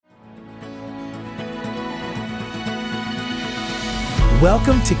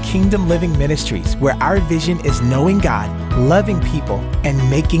Welcome to Kingdom Living Ministries, where our vision is knowing God, loving people, and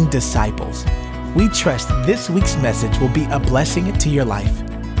making disciples. We trust this week's message will be a blessing to your life.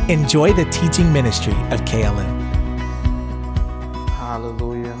 Enjoy the teaching ministry of KLM.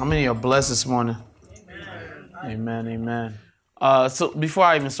 Hallelujah. How many are blessed this morning? Amen. So before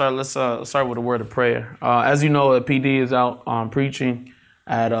I even start, let's start with a word of prayer. As you know, PD is out preaching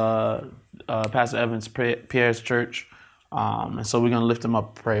at Pastor Evans Pierre's church. And so we're going to lift him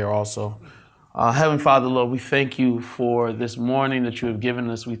up in prayer also. Heavenly Father, Lord, we thank you for this morning that you have given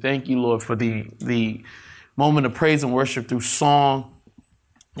us. We thank you, Lord, for the moment of praise and worship through song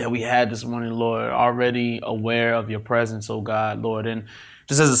that we had this morning, Lord, already aware of your presence, oh God, Lord. And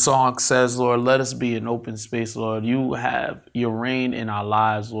just as the song says, Lord, let us be an open space, Lord. You have your reign in our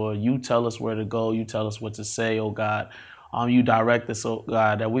lives, Lord. You tell us where to go. You tell us what to say, oh God. You direct us, oh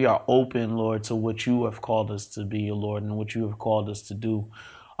God, that we are open, Lord, to what you have called us to be, Lord, and what you have called us to do.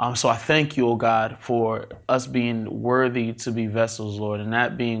 So I thank you, oh God, for us being worthy to be vessels, Lord, and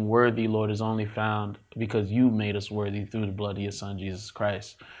that being worthy, Lord, is only found because you made us worthy through the blood of your Son, Jesus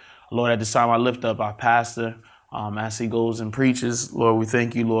Christ. Lord, at this time I lift up our pastor as he goes and preaches. Lord, we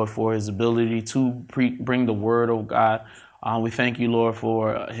thank you, Lord, for his ability to bring the word, oh God. We thank you, Lord,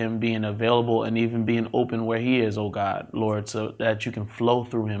 for him being available and even being open where he is, oh God, Lord, so that you can flow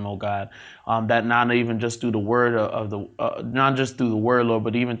through him, oh God. That not even just through the word not just through the word, Lord,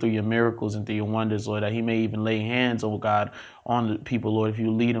 but even through your miracles and through your wonders, Lord, that he may even lay hands, oh God, on the people, Lord, if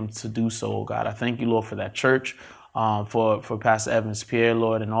you lead him to do so, oh God. I thank you, Lord, for that church. For Pastor Evans Pierre,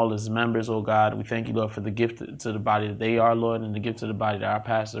 Lord, and all his members, oh God. We thank you, Lord, for the gift to the body that they are, Lord, and the gift to the body that our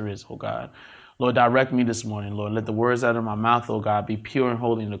pastor is, oh God. Lord, direct me this morning, Lord. Let the words out of my mouth, oh God, be pure and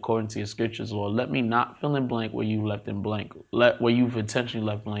holy and according to your scriptures, Lord. Let me not fill in blank where you left in blank, where you've intentionally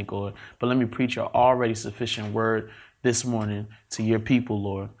left blank, Lord. But let me preach your already sufficient word this morning to your people,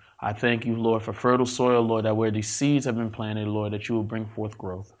 Lord. I thank you, Lord, for fertile soil, Lord, that where these seeds have been planted, Lord, that you will bring forth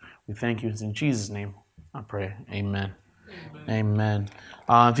growth. We thank you. It's in Jesus' name I pray. Amen. Amen.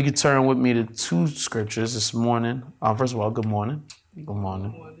 If you could turn with me to two scriptures this morning. First of all, good morning. Good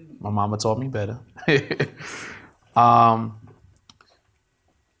morning. My mama taught me better.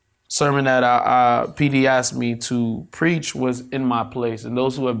 Sermon that PD asked me to preach was In My Place. And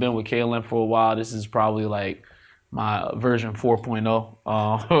those who have been with KLM for a while, this is probably like my version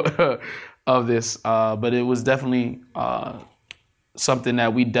 4.0 of this. But it was definitely something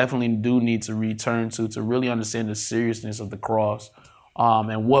that we definitely do need to return to really understand the seriousness of the cross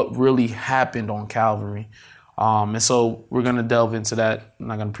and what really happened on Calvary. And so we're going to delve into that. I'm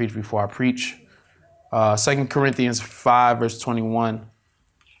not going to preach before I preach. 2 Corinthians 5, verse 21.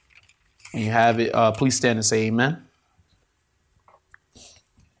 When you have it, please stand and say amen.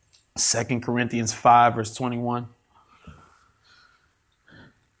 2 Corinthians 5, verse 21.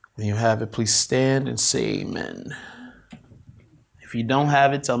 When you have it, please stand and say amen. If you don't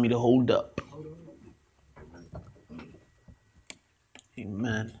have it, tell me to hold up.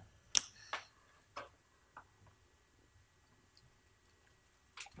 Amen.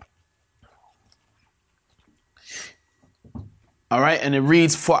 All right, and it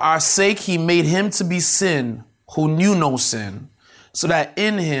reads, For our sake he made him to be sin who knew no sin, so that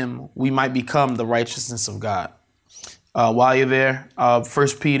in him we might become the righteousness of God. While you're there, 1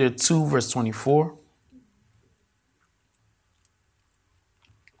 Peter 2, verse 24.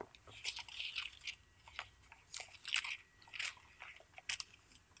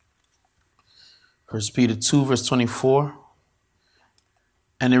 First Peter 2, verse 24.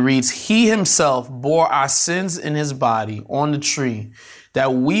 And it reads, He himself bore our sins in his body on the tree,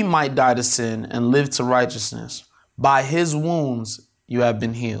 that we might die to sin and live to righteousness. By his wounds you have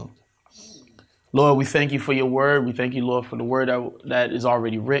been healed. Lord, we thank you for your word. We thank you, Lord, for the word that is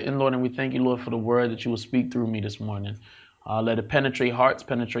already written, Lord. And we thank you, Lord, for the word that you will speak through me this morning. Let it penetrate hearts,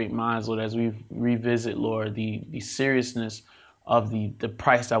 penetrate minds, Lord, as we revisit, Lord, the seriousness of the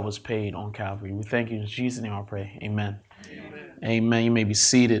price that was paid on Calvary. We thank you. In Jesus' name I pray. Amen. Amen. Amen. You may be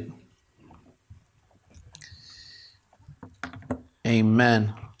seated.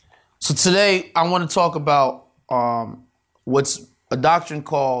 Amen. So today I want to talk about what's a doctrine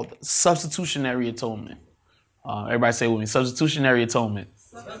called substitutionary atonement. Everybody say it with me, substitutionary atonement.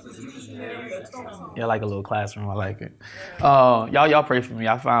 Substitutionary atonement. Yeah, like a little classroom. I like it. Y'all pray for me.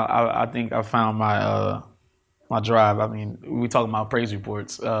 I think I found my drive. I mean, we talking about praise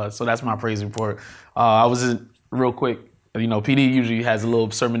reports. So that's my praise report. I was in real quick. You know, PD usually has a little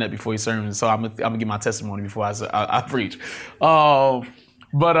sermonette before he sermons, so I'm gonna give my testimony before I preach. But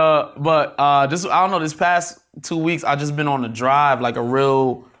just I don't know. This past 2 weeks, I just been on a drive, like on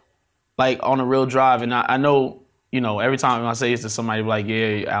a real drive, and I know every time I say this to somebody, like,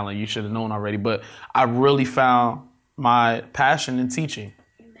 yeah, Alan, you should have known already. But I really found my passion in teaching,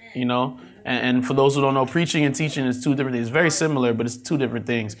 And for those who don't know, preaching and teaching is two different things. It's very similar, but it's two different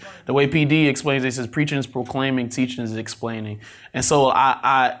things. The way PD explains it, he says preaching is proclaiming, teaching is explaining. And so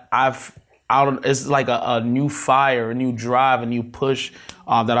it's like a new fire, a new drive, a new push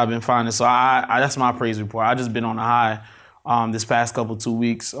that I've been finding. So that's my praise report. I just been on a high this past 2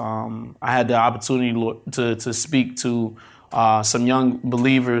 weeks. I had the opportunity to speak to some young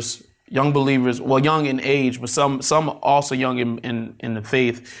believers, well, young in age, but some also young in the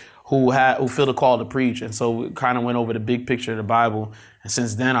faith, who feel the call to preach. And so we kind of went over the big picture of the Bible. And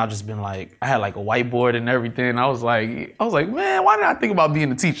since then, I've just been like, I had like a whiteboard and everything. I was like, man, why did I think about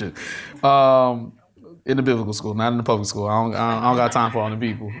being a teacher? In the biblical school, not in the public school. I don't got time for all the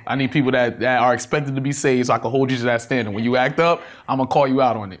people. I need people that are expected to be saved so I can hold you to that standard. When you act up, I'm going to call you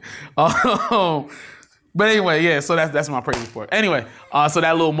out on it. But anyway, yeah, so that's my praise report. Anyway, so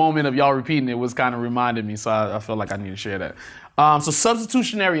that little moment of y'all repeating it was kind of reminded me, so I felt like I need to share that. So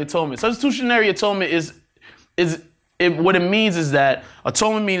substitutionary atonement. Substitutionary atonement what it means is that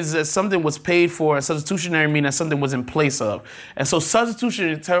atonement means that something was paid for, and substitutionary means that something was in place of. And so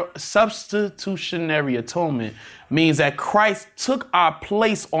substitutionary atonement means that Christ took our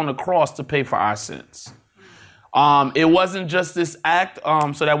place on the cross to pay for our sins. It wasn't just this act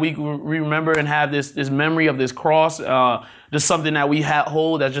so that we remember and have this memory of this cross, just something that we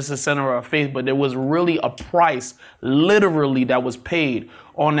hold that's just the center of our faith, but there was really a price, literally, that was paid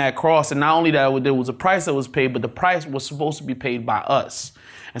on that cross. And not only that, there was a price that was paid, but the price was supposed to be paid by us.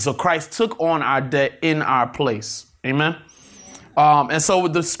 And so Christ took on our debt in our place. Amen? And so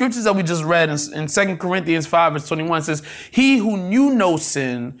with the scriptures that we just read in 2 Corinthians 5, verse 21 says, he who knew no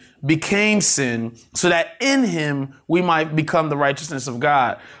sin became sin so that in him we might become the righteousness of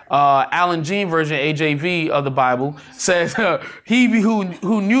God. Alan Jean version, AJV of the Bible, says, he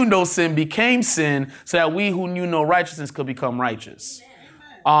who knew no sin became sin so that we who knew no righteousness could become righteous.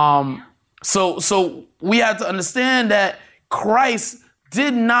 So we have to understand that Christ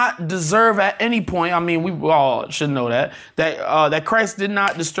did not deserve at any point, I mean, we all should know that Christ did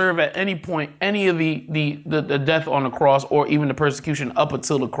not deserve at any point any of the death on the cross or even the persecution up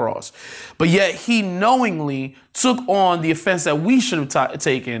until the cross. But yet he knowingly took on the offense that we should have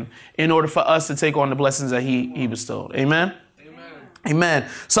taken in order for us to take on the blessings that he bestowed. Amen? Amen.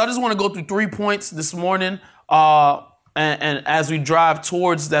 So I just want to go through 3 points this morning, and as we drive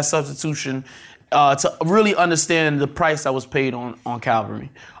towards that substitution, to really understand the price that was paid on Calvary.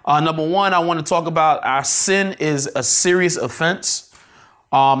 Number one, I want to talk about our sin is a serious offense.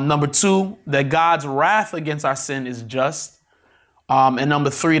 Number two, that God's wrath against our sin is just. And number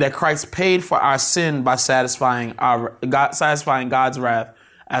three, that Christ paid for our sin by satisfying God's wrath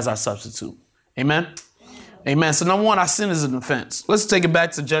as our substitute. Amen? Amen. So number one, our sin is an offense. Let's take it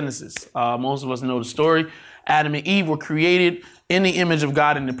back to Genesis. Most of us know the story. Adam and Eve were created in the image of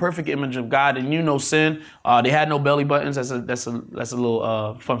God, in the perfect image of God, and knew no sin. They had no belly buttons. That's a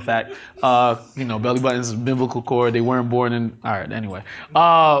little fun fact. Belly buttons is biblical core. They weren't born in. All right. Anyway,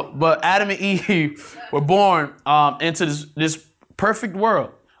 but Adam and Eve were born into this perfect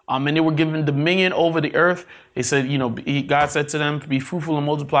world. And they were given dominion over the earth. They said, God said to them, be fruitful and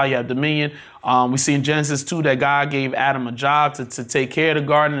multiply, you have dominion. We see in Genesis 2 that God gave Adam a job to take care of the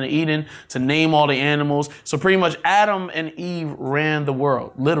Garden of Eden, to name all the animals. So pretty much Adam and Eve ran the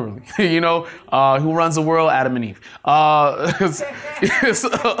world, literally. Who runs the world? Adam and Eve.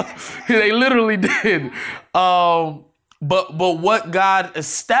 They literally did. But what God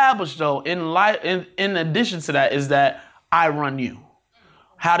established, though, in addition to that, is that I run you.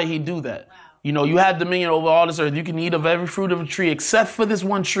 How did he do that? You have dominion over all this earth. You can eat of every fruit of a tree except for this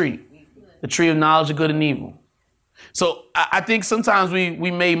one tree, the tree of knowledge of good and evil. So I think sometimes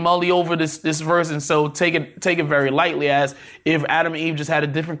we may mully over this verse and so take it very lightly, as if Adam and Eve just had a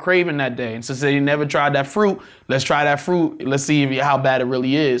different craving that day. And since they never tried that fruit, let's try that fruit. Let's see how bad it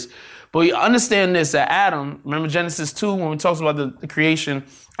really is. But we understand this, that Adam, remember Genesis 2, when we talk about the creation,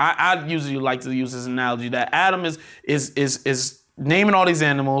 I usually like to use this analogy that Adam is naming all these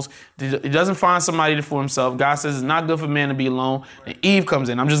animals. He doesn't find somebody for himself. God says it's not good for man to be alone. And Eve comes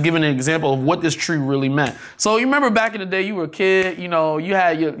in. I'm just giving an example of what this tree really meant. So you remember back in the day, you were a kid, you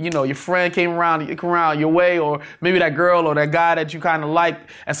had your friend came around your way, or maybe that girl or that guy that you kind of liked.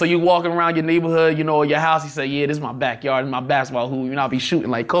 And so you walking around your neighborhood, or your house. You say, yeah, this is my backyard. This is my basketball hoop. I'll be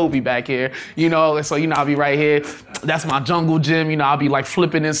shooting like Kobe back here, and so, I'll be right here. That's my jungle gym. I'll be like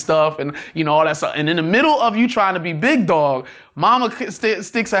flipping and stuff and, all that stuff. And in the middle of you trying to be big dog, Mama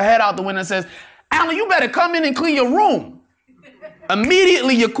sticks her head out the window and says, Alan, you better come in and clean your room.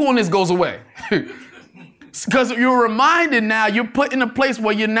 Immediately your coolness goes away. Because you're reminded now, you're put in a place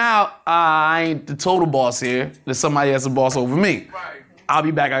where you're now, I ain't the total boss here. There's somebody that's a boss over me. Right. I'll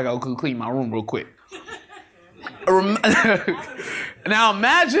be back. I gotta go clean my room real quick. Now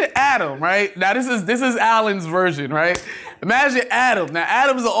imagine Adam, right? Now this is Alan's version, right? Imagine Adam. Now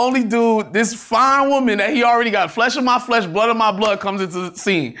Adam's the only dude, this fine woman that he already got flesh of my flesh, blood of my blood comes into the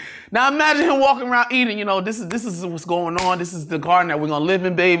scene. Now imagine him walking around eating, this is what's going on. This is the garden that we're gonna live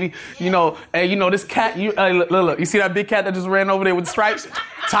in, baby. And this cat, look, you see that big cat that just ran over there with the stripes?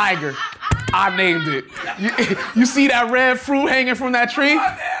 Tiger. I named it. You see that red fruit hanging from that tree?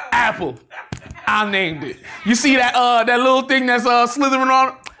 Apple. I named it. You see that little thing that's slithering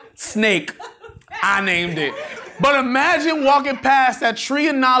on? Snake. I named it. But imagine walking past that tree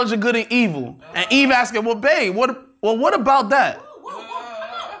of knowledge of good and evil, and Eve asking, well, babe, what about that?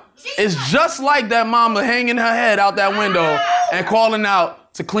 It's just like that mama hanging her head out that window and calling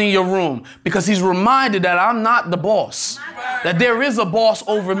out to clean your room, because he's reminded that I'm not the boss, that there is a boss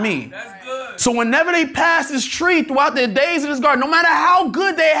over me. So whenever they passed this tree throughout their days in this garden, no matter how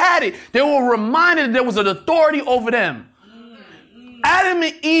good they had it, they were reminded that there was an authority over them. Adam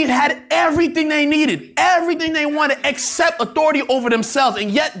and Eve had everything they needed, everything they wanted, except authority over themselves.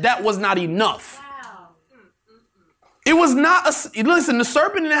 And yet that was not enough. It was not, listen, the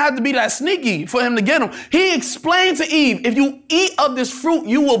serpent didn't have to be that sneaky for him to get him. He explained to Eve, if you eat of this fruit,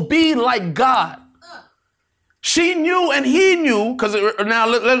 you will be like God. She knew and he knew, because now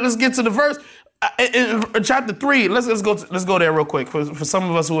let's get to the verse. In chapter 3, let's go there real quick for some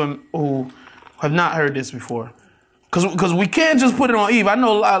of us who have not heard this before. Because we can't just put it on Eve. I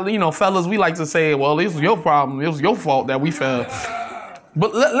know, fellas, we like to say, well, this was your problem. It was your fault that we fell.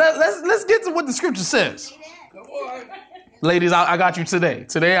 But let's get to what the scripture says. Ladies, I got you today.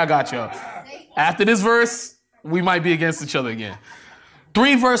 Today, I got you. After this verse, we might be against each other again.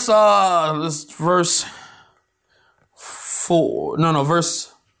 Verse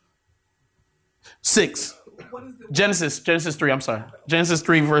 6. Genesis 3, I'm sorry. Genesis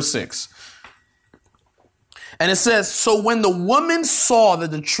 3, verse 6. And it says, so when the woman saw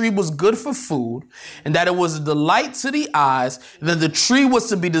that the tree was good for food, and that it was a delight to the eyes, and that the tree was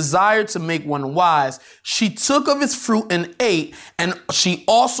to be desired to make one wise, she took of its fruit and ate, and she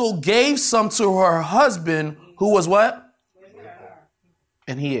also gave some to her husband, who was what?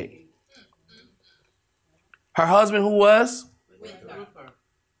 And he ate. Her husband who was?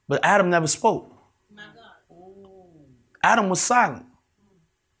 But Adam never spoke. Adam was silent.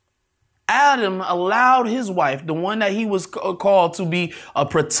 Adam allowed his wife, the one that he was called to be a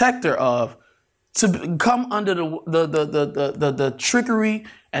protector of, to come under the trickery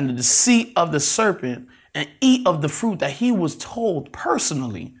and the deceit of the serpent and eat of the fruit that he was told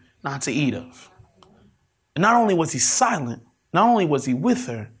personally not to eat of. And not only was he silent, not only was he with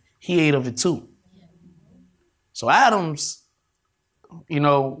her, he ate of it too. So Adam's,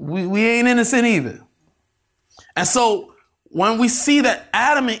 we ain't innocent either. And so when we see that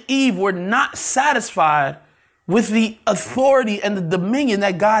Adam and Eve were not satisfied with the authority and the dominion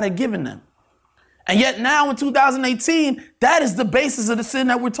that God had given them. And yet now in 2018, that is the basis of the sin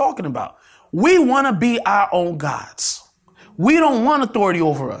that we're talking about. We want to be our own gods. We don't want authority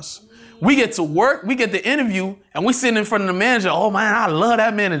over us. We get to work, we get the interview, and we sit in front of the manager. Oh man, I love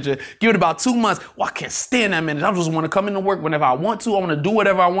that manager. Give it about 2 months. Well, I can't stand that manager. I just want to come into work whenever I want to. I want to do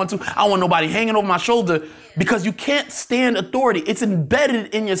whatever I want to. I don't want nobody hanging over my shoulder, because you can't stand authority. It's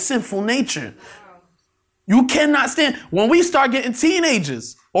embedded in your sinful nature. You cannot stand. When we start getting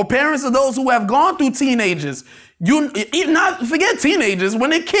teenagers or parents of those who have gone through teenagers, not forget teenagers, when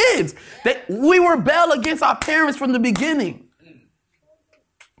they're kids, we rebel against our parents from the beginning.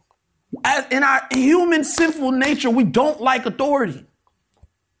 In our human sinful nature, we don't like authority.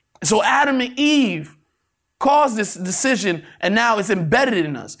 So Adam and Eve caused this decision, and now it's embedded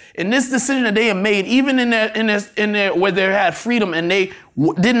in us. And this decision that they have made, even in their where they had freedom and they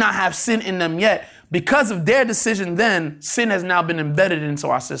did not have sin in them yet, because of their decision, then sin has now been embedded into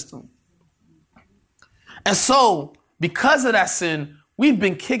our system. And so, because of that sin, we've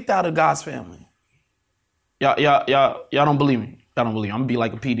been kicked out of God's family. Y'all don't believe me. Y'all don't believe me. I'm gonna be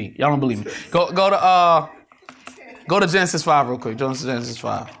like a PD. Y'all don't believe me. Go to Genesis 5 real quick. Genesis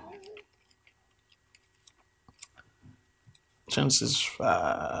 5. Genesis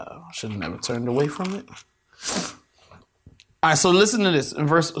 5. Should have never turned away from it. All right, so listen to this.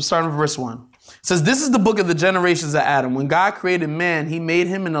 Starting with verse 1. It says, this is the book of the generations of Adam. When God created man, he made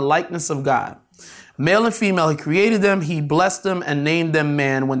him in the likeness of God. Male and female, he created them. He blessed them and named them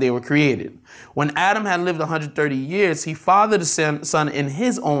man when they were created. When Adam had lived 130 years, he fathered a son in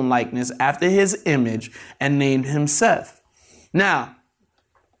his own likeness after his image and named him Seth. Now,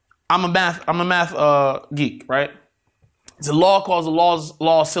 I'm a math geek, right? It's a law called the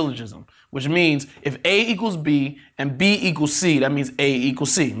law of syllogism, which means if A equals B and B equals C, that means A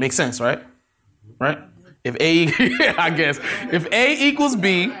equals C. Makes sense, right? Right? If A, I guess, if A equals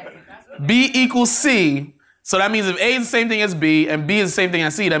B, B equals C, so that means if A is the same thing as B and B is the same thing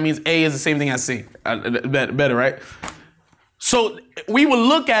as C, that means A is the same thing as C. Better, right? So we would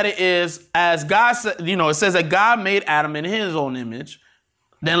look at it as God said, it says that God made Adam in his own image.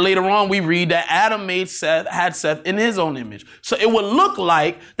 Then later on, we read that Adam had Seth in his own image. So it would look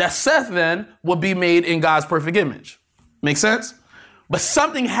like that Seth then would be made in God's perfect image. Make sense? But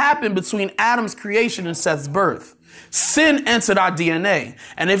something happened between Adam's creation and Seth's birth. Sin entered our DNA.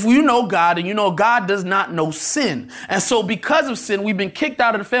 And if you know God, and you know God does not know sin. And so because of sin, we've been kicked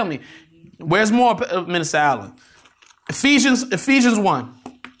out of the family. Where's more, Minister Allen? Ephesians 1.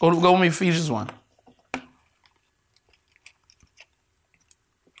 Go with me, Ephesians 1.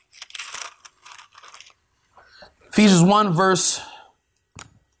 Ephesians 1, verse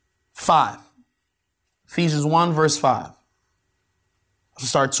 5. Ephesians 1, verse 5. I'll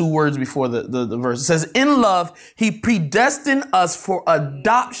start 2 words before the verse. It says, in love, he predestined us for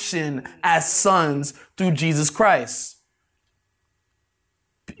adoption as sons through Jesus Christ.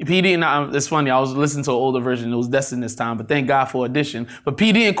 PD and it's funny, I was listening to an older version. It was destined this time, but thank God for addition. But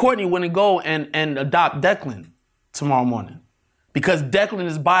PD and Courtney wouldn't go and adopt Declan tomorrow morning because Declan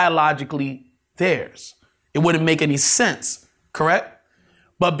is biologically theirs. It wouldn't make any sense, correct?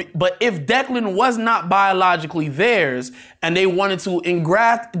 But if Declan was not biologically theirs and they wanted to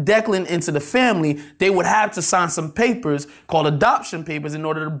engraft Declan into the family, they would have to sign some papers called adoption papers in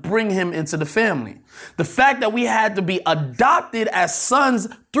order to bring him into the family. The fact that we had to be adopted as sons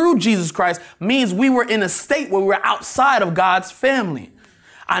through Jesus Christ means we were in a state where we were outside of God's family.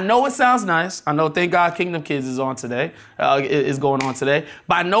 I know it sounds nice. I know, thank God, Kingdom Kids is on today, is going on today.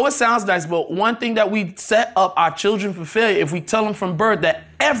 But I know it sounds nice, but one thing that we set up our children for failure, if we tell them from birth that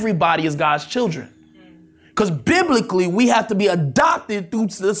everybody is God's children. Because biblically, we have to be adopted through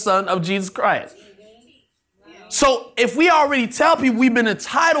the Son of Jesus Christ. So if we already tell people we've been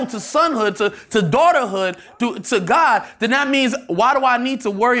entitled to sonhood, to daughterhood, to God, then that means, why do I need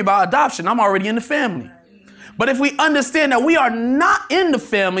to worry about adoption? I'm already in the family. But if we understand that we are not in the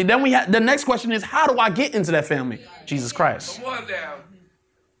family, then the next question is, how do I get into that family? Jesus Christ. Come on down.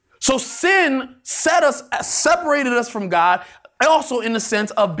 So sin separated us from God, also in the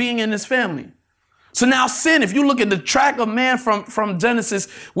sense of being in his family. So now sin, if you look at the track of man from Genesis,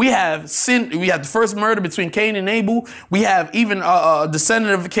 we have sin. We have the first murder between Cain and Abel. We have even a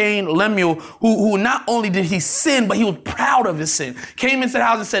descendant of Cain, Lemuel, who not only did he sin, but he was proud of his sin. Came into the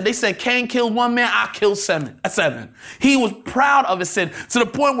house and said, they said, Cain killed one man, I killed seven. He was proud of his sin to the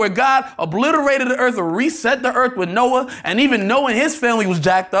point where God obliterated the earth or reset the earth with Noah. And even Noah and his family was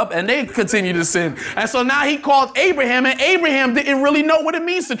jacked up and they continued to sin. And so now he called Abraham, and Abraham didn't really know what it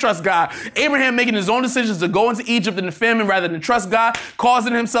means to trust God. Abraham making his own decisions to go into Egypt in the famine rather than trust God,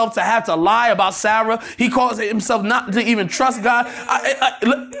 causing himself to have to lie about Sarah. He caused himself not to even trust God.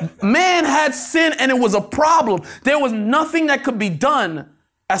 Man had sin and it was a problem. There was nothing that could be done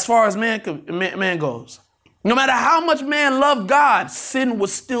as far as man goes. No matter how much man loved God, sin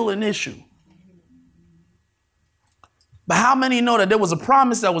was still an issue. But how many know that there was a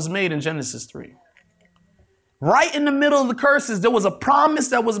promise that was made in Genesis 3? Right in the middle of the curses, there was a promise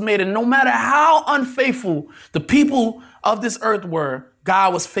that was made. And no matter how unfaithful the people of this earth were,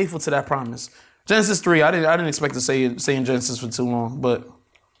 God was faithful to that promise. Genesis 3, I didn't expect to say in Genesis for too long, but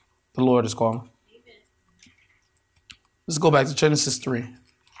the Lord is calling. Let's go back to Genesis 3.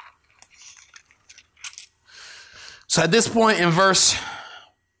 So at this point in verse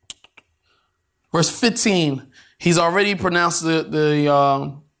 15, he's already pronounced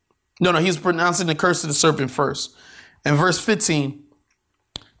he's pronouncing the curse of the serpent first. In verse 15,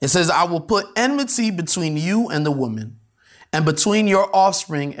 it says, I will put enmity between you and the woman, and between your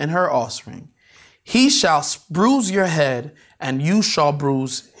offspring and her offspring. He shall bruise your head, and you shall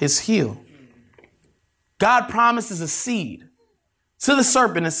bruise his heel. God promises a seed to the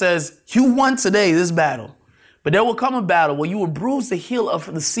serpent and says, you won today this battle, but there will come a battle where you will bruise the heel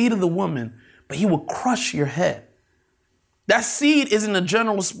of the seed of the woman, but he will crush your head. That seed isn't a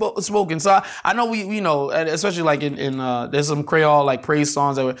general spoken. So I know we know, especially like in there's some Creole like praise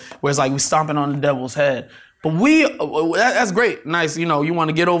songs where it's like we stomping on the devil's head. But that's great. Nice. You want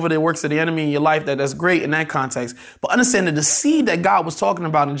to get over the works of the enemy in your life. That's great in that context. But understand that the seed that God was talking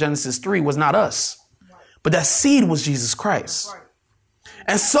about in Genesis 3 was not us. But that seed was Jesus Christ.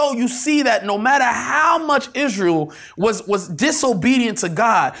 And so you see that no matter how much Israel was disobedient to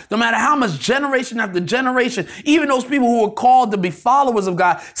God, no matter how much generation after generation, even those people who were called to be followers of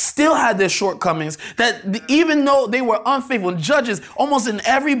God still had their shortcomings, that even though they were unfaithful. In Judges, almost in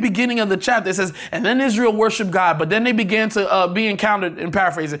every beginning of the chapter, it says, and then Israel worshiped God, but then they began to be encountered, and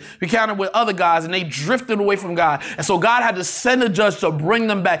paraphrasing, be encountered with other gods, and they drifted away from God. And so God had to send a judge to bring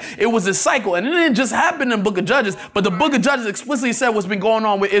them back. It was a cycle. And it didn't just happen in the book of Judges, but the book of Judges explicitly said what's been going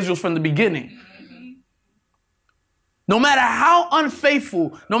on with Israel from the beginning. No matter how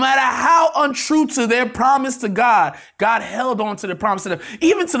unfaithful, no matter how untrue to their promise to God, God held on to the promise to them,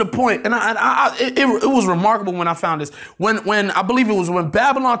 even to the point, and it was remarkable when I found this, when I believe it was when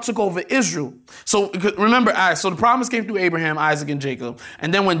Babylon took over Israel. So remember, so the promise came through Abraham, Isaac, and Jacob.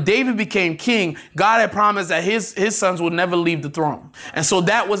 And then when David became king, God had promised that his sons would never leave the throne. And so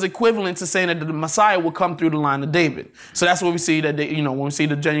that was equivalent to saying that the Messiah would come through the line of David. So that's what we see that, when we see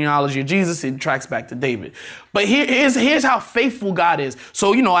the genealogy of Jesus, it tracks back to David. But here's how faithful God is.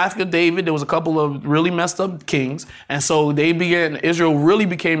 So, after David, there was a couple of really messed up kings. And so Israel really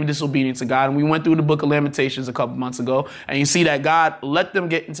became disobedient to God. And we went through the book of Lamentations a couple months ago. And you see that God let them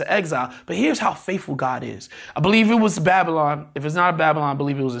get into exile. But here's how faithful God is. I believe it was Babylon. If it's not Babylon, I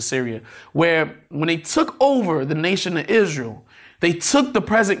believe it was Assyria. Where when they took over the nation of Israel, they took the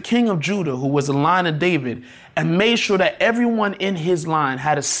present king of Judah, who was the line of David, and made sure that everyone in his line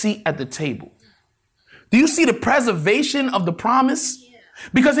had a seat at the table. Do you see the preservation of the promise?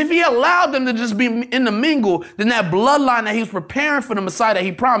 Because if he allowed them to just be in the mingle, then that bloodline that he was preparing for the Messiah that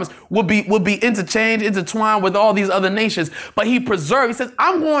he promised would be interchanged, intertwined with all these other nations. But he preserved. He says,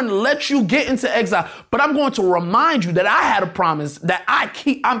 I'm going to let you get into exile, but I'm going to remind you that I had a promise that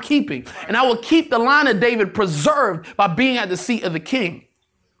I'm keeping. And I will keep the line of David preserved by being at the seat of the king.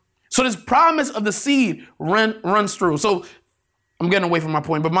 So this promise of the seed runs through. So I'm getting away from my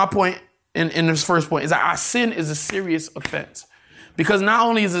point, but my point in this first point is that our sin is a serious offense. Because not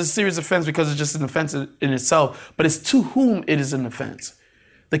only is it a serious offense because it's just an offense in itself, but it's to whom it is an offense.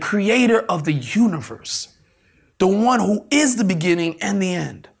 The creator of the universe, the one who is the beginning and the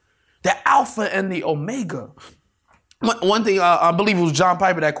end, the Alpha and the Omega. One thing, I believe it was John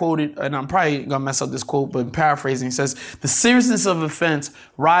Piper that quoted, and I'm probably going to mess up this quote, but paraphrasing, he says, the seriousness of offense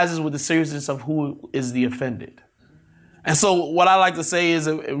rises with the seriousness of who is the offended. And so what I like to say is,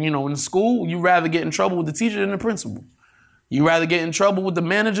 in school, you rather get in trouble with the teacher than the principal. You rather get in trouble with the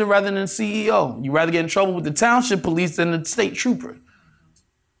manager rather than the CEO. You rather get in trouble with the township police than the state trooper.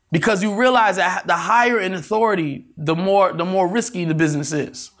 Because you realize that the higher in authority, the more risky the business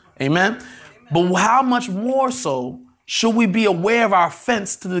is. Amen? But how much more so should we be aware of our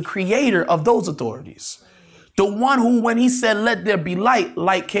offense to the creator of those authorities? The one who, when he said, let there be light,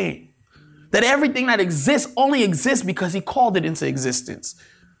 light came. That everything that exists only exists because he called it into existence.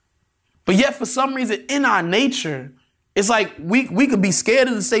 But yet, for some reason, in our nature, it's like we could be scared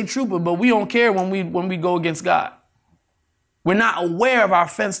of the state trooper, but we don't care when we go against God. We're not aware of our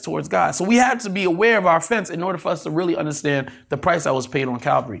offense towards God. So we have to be aware of our offense in order for us to really understand the price that was paid on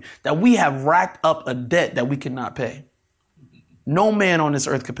Calvary. That we have racked up a debt that we cannot pay. No man on this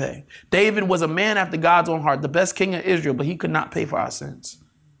earth could pay. David was a man after God's own heart, the best king of Israel, but he could not pay for our sins.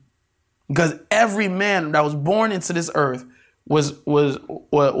 Because every man that was born into this earth was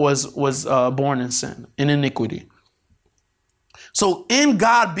born in sin, in iniquity. So in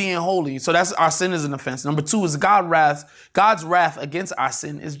God being holy, so that's our sin is an offense. Number two is God's wrath against our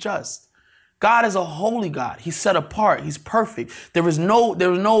sin is just. God is a holy God. He's set apart. He's perfect. There is no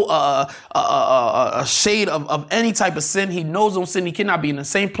shade of any type of sin. He knows no sin. He cannot be in the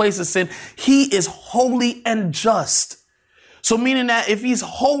same place as sin. He is holy and just. So meaning that if he's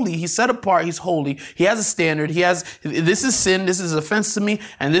holy, he's set apart, he's holy, he has a standard, this is sin, this is offense to me,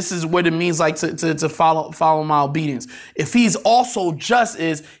 and this is what it means like to follow my obedience. If he's also just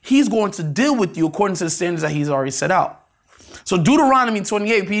he's going to deal with you according to the standards that he's already set out. So Deuteronomy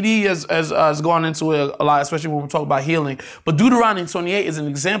 28, PD has gone into it a lot, especially when we talk about healing. But Deuteronomy 28 is an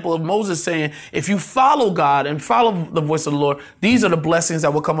example of Moses saying, if you follow God and follow the voice of the Lord, these are the blessings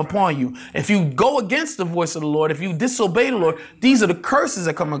that will come upon you. If you go against the voice of the Lord, if you disobey the Lord, these are the curses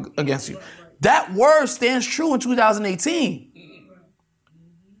that come against you. That word stands true in 2018.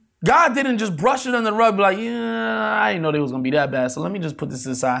 God didn't just brush it under the rug, be like, yeah, I didn't know they was going to be that bad, so let me just put this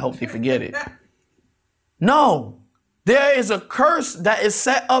aside, hope they forget it. No. There is a curse that is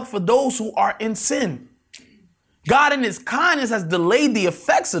set up for those who are in sin. God in his kindness has delayed the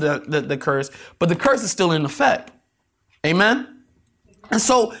effects of the curse, but the curse is still in effect. Amen? And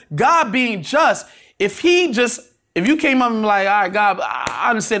so God being just, if he just If you came up and be like, all right, God, I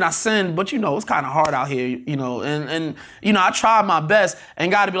understand I sinned, but it's kind of hard out here, and I tried my best, and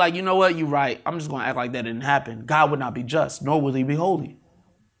God would be like, you know what, you're right. I'm just going to act like that didn't happen. God would not be just, nor will he be holy.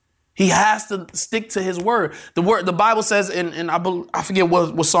 He has to stick to his word. The Bible says, and I forget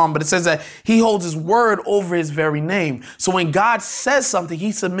what psalm, but it says that he holds his word over his very name. So when God says something,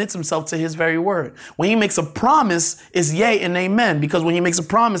 he submits himself to his very word. When he makes a promise, it's yea and amen. Because when he makes a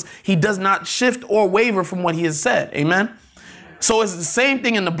promise, he does not shift or waver from what he has said. Amen. So it's the same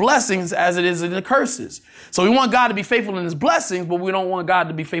thing in the blessings as it is in the curses. So we want God to be faithful in his blessings, but we don't want God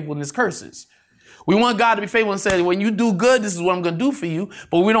to be faithful in his curses. We want God to be faithful and say, when you do good, this is what I'm going to do for you.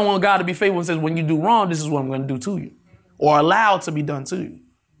 But we don't want God to be faithful and say, when you do wrong, this is what I'm going to do to you, or allow it to be done to you.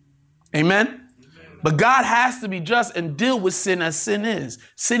 Amen? But God has to be just and deal with sin as sin is.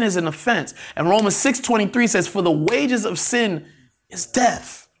 Sin is an offense. And Romans 6:23 says, for the wages of sin is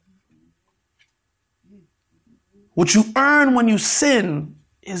death. What you earn when you sin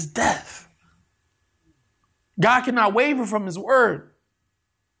is death. God cannot waver from his word.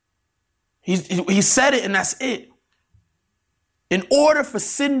 He said it, and that's it. In order for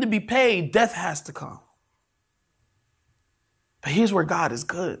sin to be paid, death has to come. But here's where God is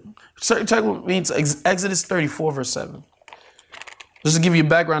good. Check with me to Exodus 34, verse 7. Just to give you a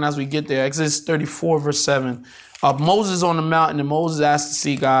background as we get there. Exodus 34, verse 7. Moses is on the mountain, and Moses asked to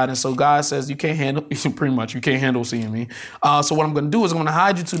see God. And so God says, you can't handle seeing me. So what I'm going to do is I'm going to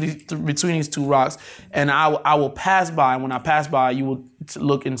hide you between these two rocks, and I will pass by. And when I pass by, you will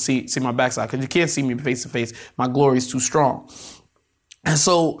look and see my backside, because you can't see me face to face. My glory is too strong. And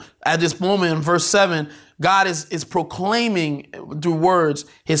so at this moment in verse 7, God is proclaiming through words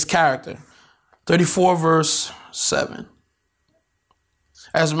his character. 34, verse 7.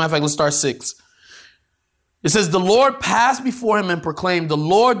 As a matter of fact, let's start 6. It says, the Lord passed before him and proclaimed, the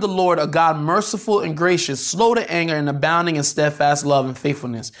Lord, a God merciful and gracious, slow to anger and abounding in steadfast love and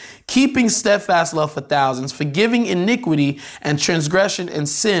faithfulness, keeping steadfast love for thousands, forgiving iniquity and transgression and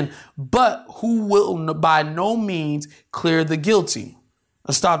sin, but who will by no means clear the guilty.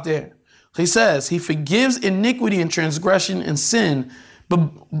 Let's stop there. So he says he forgives iniquity and transgression and sin, but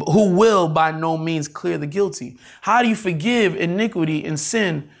who will by no means clear the guilty. How do you forgive iniquity and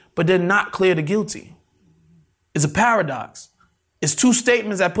sin, but then not clear the guilty? It's a paradox. It's two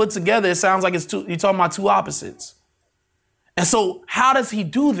statements that put together, it sounds like you're talking about two opposites. And so how does he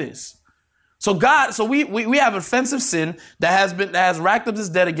do this? So we have offensive sin that has racked up this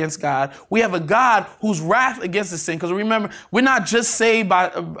debt against God. We have a God whose wrath against the sin. Because remember, we're not just saved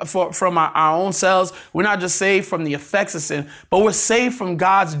from our own selves. We're not just saved from the effects of sin, but we're saved from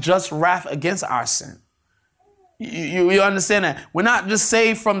God's just wrath against our sin. You understand that? We're not just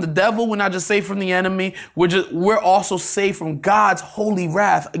saved from the devil. We're not just saved from the enemy. We're also saved from God's holy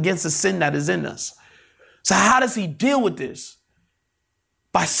wrath against the sin that is in us. So how does he deal with this?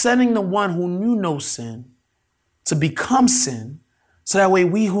 By sending the one who knew no sin to become sin, so that way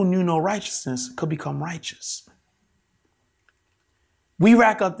we who knew no righteousness could become righteous. We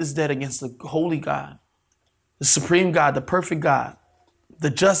rack up this debt against the holy God, the supreme God, the perfect God,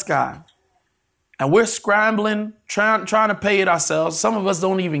 the just God. And we're scrambling, trying to pay it ourselves. Some of us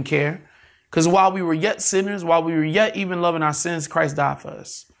don't even care. Because while we were yet sinners, while we were yet even loving our sins, Christ died for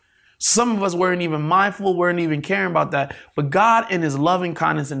us. Some of us weren't even mindful, weren't even caring about that. But God, in his loving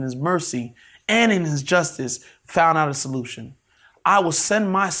kindness and his mercy and in his justice, found out a solution. I will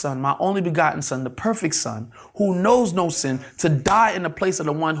send my son, my only begotten son, the perfect son, who knows no sin, to die in the place of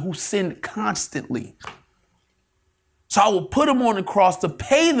the one who sinned constantly. So I will put him on the cross to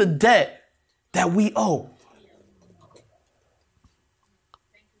pay the debt that we owe.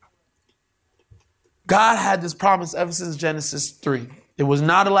 God had this promise ever since Genesis 3. It was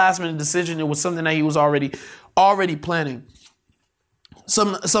not a last minute decision. It was something that he was already planning.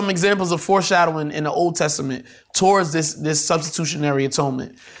 Some examples of foreshadowing in the Old Testament towards this substitutionary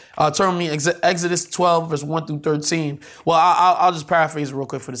atonement. Turn me Exodus 12, verse 1 through 13. Well, I'll just paraphrase it real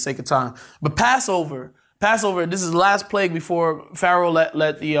quick for the sake of time. But Passover, this is the last plague before Pharaoh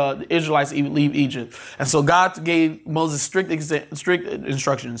let the Israelites leave Egypt. And so God gave Moses strict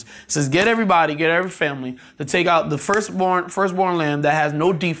instructions. It says, get every family to take out the firstborn lamb that has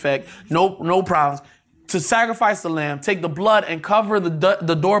no defect, no problems, to sacrifice the lamb, take the blood and cover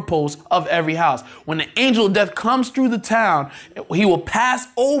the doorposts of every house. When the angel of death comes through the town, he will pass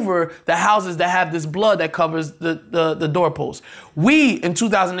over the houses that have this blood that covers the doorposts. We, in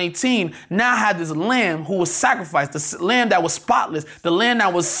 2018, now had this lamb who was sacrificed, the lamb that was spotless, the lamb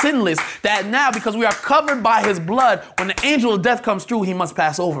that was sinless, that now, because we are covered by his blood, when the angel of death comes through, he must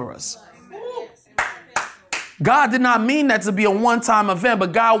pass over us. God did not mean that to be a one-time event,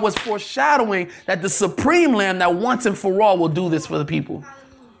 but God was foreshadowing that the supreme lamb that once and for all will do this for the people.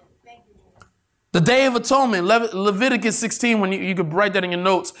 The Day of Atonement, Leviticus 16, when you could write that in your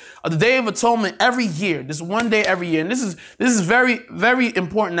notes, the Day of Atonement every year, this one day every year. And this is very, very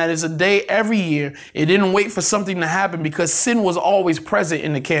important that it's a day every year. It didn't wait for something to happen because sin was always present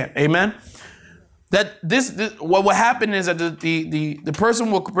in the camp. Amen. That what will happen is that the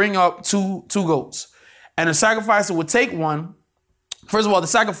person will bring up two goats, and the sacrificer would take one. First of all, the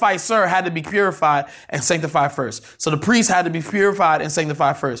sacrificer had to be purified and sanctified first. So the priest had to be purified and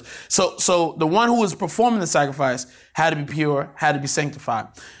sanctified first. So the one who was performing the sacrifice had to be pure, had to be sanctified.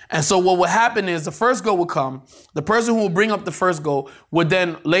 And so what would happen is the first goat would come. The person who would bring up the first goat would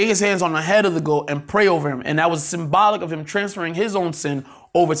then lay his hands on the head of the goat and pray over him. And that was symbolic of him transferring his own sin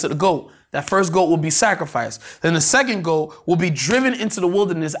over to the goat. That first goat will be sacrificed. Then the second goat will be driven into the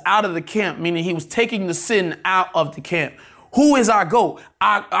wilderness out of the camp, meaning he was taking the sin out of the camp. Who is our goat?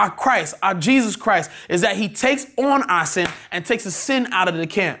 Our Christ, our Jesus Christ, is that he takes on our sin and takes the sin out of the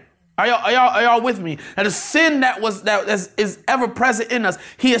camp. Are y'all with me? And the sin that is ever present in us,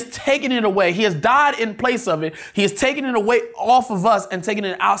 he has taken it away. He has died in place of it. He has taken it away off of us and taken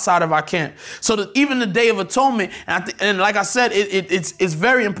it outside of our camp. So that even the Day of Atonement, and like I said, it's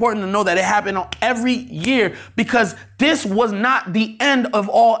very important to know that it happened every year, because this was not the end of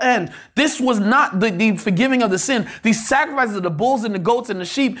all end. This was not the forgiving of the sin. These sacrifices of the bulls and the goats and the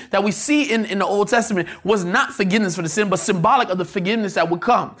sheep that we see in the Old Testament was not forgiveness for the sin, but symbolic of the forgiveness that would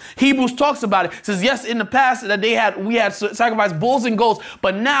come. Hebrews talks about it. It says, yes, in the past that we had sacrificed bulls and goats,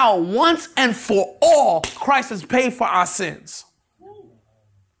 but now once and for all, Christ has paid for our sins.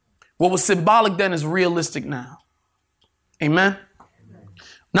 What was symbolic then is realistic now. Amen.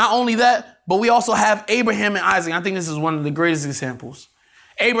 Not only that, but we also have Abraham and Isaac. I think this is one of the greatest examples.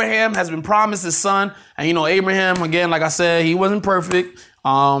 Abraham has been promised his son. And, Abraham, again, like I said, he wasn't perfect.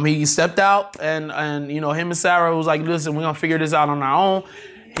 He stepped out and him and Sarah was like, listen, we're going to figure this out on our own.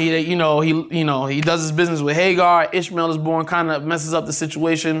 He does his business with Hagar. Ishmael is born, kind of messes up the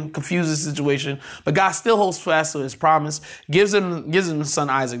situation, confuses the situation. But God still holds fast to his promise, gives him his son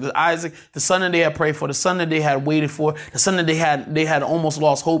Isaac. Isaac, the son that they had prayed for, the son that they had waited for, the son that they had almost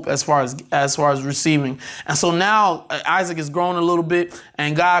lost hope as far as receiving. And so now Isaac is grown a little bit,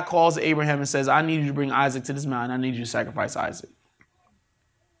 and God calls Abraham and says, I need you to bring Isaac to this mountain. I need you to sacrifice Isaac.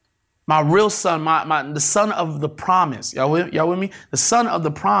 My real son, the son of the promise. Y'all with me? The son of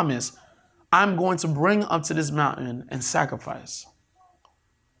the promise, I'm going to bring up to this mountain and sacrifice.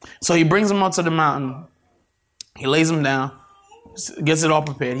 So he brings him up to the mountain. He lays him down, gets it all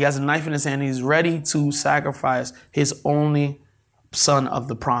prepared. He has a knife in his hand. He's ready to sacrifice his only son of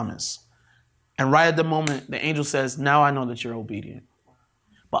the promise. And right at the moment, the angel says, now I know that you're obedient.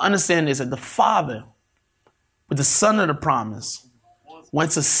 But understand this, that the father, with the son of the promise, went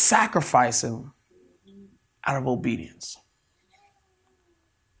to sacrifice him out of obedience.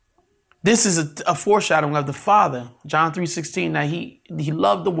 This is a foreshadowing of the Father, John 3:16, that he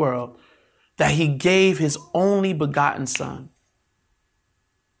loved the world, that he gave his only begotten son.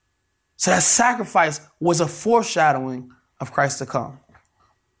 So that sacrifice was a foreshadowing of Christ to come.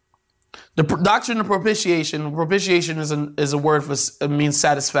 The doctrine of propitiation is a word for, it means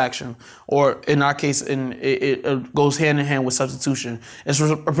satisfaction, or in our case, it goes hand in hand with substitution. It's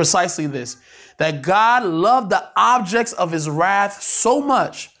precisely this, that God loved the objects of his wrath so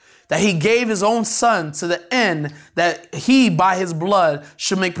much that he gave his own son to the end that he, by his blood,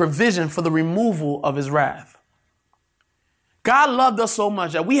 should make provision for the removal of his wrath. God loved us so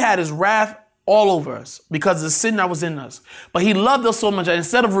much that we had his wrath all over us because of the sin that was in us. But he loved us so much that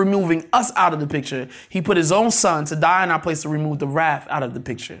instead of removing us out of the picture, he put his own son to die in our place to remove the wrath out of the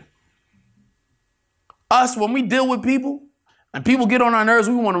picture. Us, when we deal with people and people get on our nerves,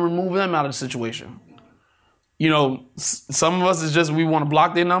 we want to remove them out of the situation. Some of us is just we want to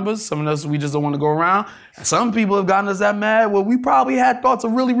block their numbers. Some of us, we just don't want to go around. And some people have gotten us that mad where we probably had thoughts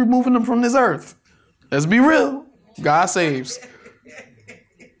of really removing them from this earth. Let's be real. God saves.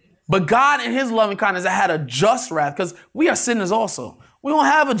 But God in his loving kindness had a just wrath, because we are sinners also. We don't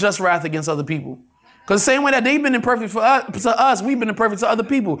have a just wrath against other people. Because the same way that they've been imperfect to us, we've been imperfect to other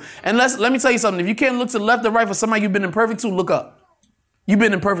people. And let me tell you something. If you can't look to the left or right for somebody you've been imperfect to, look up. You've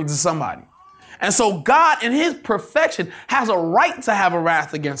been imperfect to somebody. And so God in his perfection has a right to have a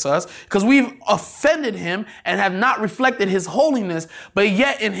wrath against us because we've offended him and have not reflected his holiness. But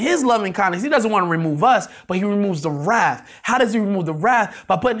yet in his loving kindness, he doesn't want to remove us, but he removes the wrath. How does he remove the wrath?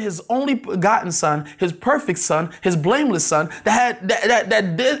 By putting his only begotten son, his perfect son, his blameless son that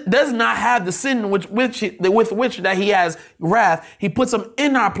does not have the sin with which that he has wrath. He puts him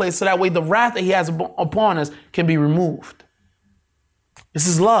in our place so that way the wrath that he has upon us can be removed. This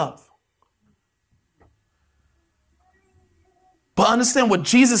is love. But understand what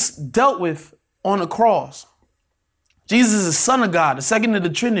Jesus dealt with on the cross. Jesus is the Son of God, the second of the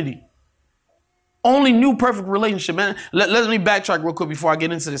Trinity. Only new perfect relationship. Man, let me backtrack real quick before I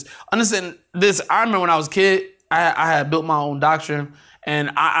get into this. Understand this. I remember when I was a kid, I had built my own doctrine,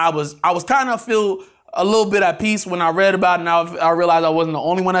 and I was kind of feel a little bit at peace when I read about it. Now I realized I wasn't the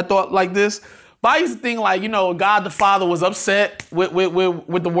only one that thought like this. But I used to think like, God the Father was upset with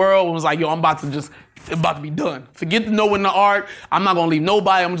the world and was like, yo, I'm about to be done. Forget the Noah in the ark. I'm not going to leave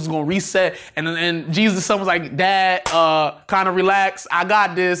nobody. I'm just going to reset. And Jesus the Son was like, Dad, kind of relax. I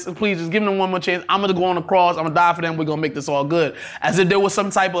got this. Please just give them one more chance. I'm going to go on the cross. I'm going to die for them. We're going to make this all good. As if there was some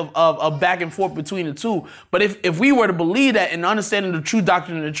type of back and forth between the two. But if we were to believe that and understanding the true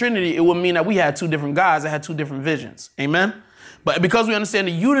doctrine of the Trinity, it would mean that we had two different gods that had two different visions. Amen? But because we understand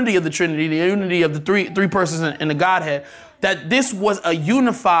the unity of the Trinity, the unity of the three persons in the Godhead, that this was a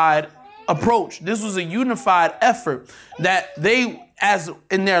unified approach. This was a unified effort that they, as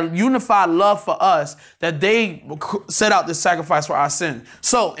in their unified love for us, that they set out this sacrifice for our sin.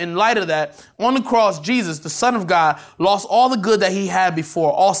 So in light of that, on the cross, Jesus, the Son of God, lost all the good that he had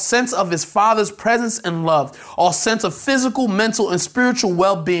before, all sense of his Father's presence and love, all sense of physical, mental, and spiritual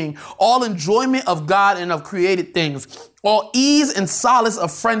well-being, all enjoyment of God and of created things. All ease and solace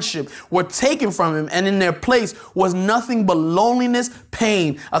of friendship were taken from him, and in their place was nothing but loneliness,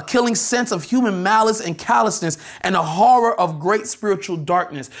 pain, a killing sense of human malice and callousness, and a horror of great spiritual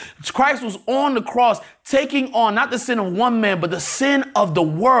darkness. Christ was on the cross taking on not the sin of one man, but the sin of the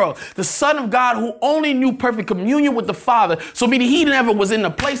world. The Son of God who only knew perfect communion with the Father, so meaning he never was in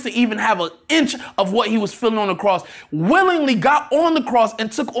the place to even have an inch of what he was feeling on the cross, willingly got on the cross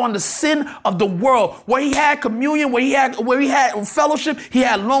and took on the sin of the world, where he had communion, where he had fellowship, he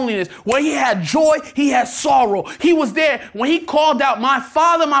had loneliness, where he had joy, he had sorrow. He was there when he called out, my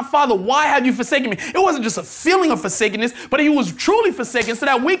Father, why have you forsaken me? It wasn't just a feeling of forsakenness, but he was truly forsaken so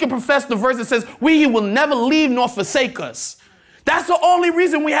that we can profess the verse that says, he will never leave nor forsake us. That's the only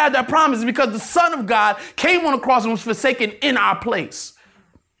reason we had that promise, is because the Son of God came on the cross and was forsaken in our place.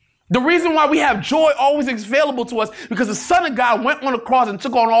 The reason why we have joy always available to us, because the Son of God went on the cross and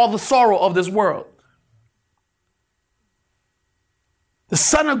took on all the sorrow of this world. The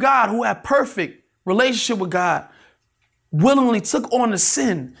Son of God, who had perfect relationship with God, willingly took on the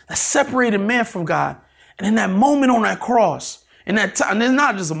sin that separated man from God. And in that moment on that cross, in that time, and it's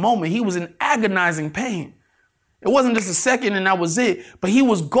not just a moment, he was in agonizing pain. It wasn't just a second and that was it, but he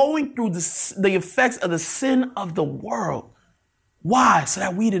was going through the effects of the sin of the world. Why? So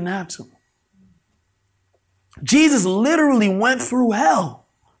that we didn't have to. Jesus literally went through hell.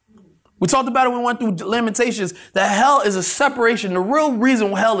 We talked about it when we went through Lamentations, that hell is a separation. The real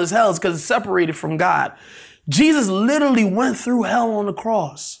reason hell is because it's separated from God. Jesus literally went through hell on the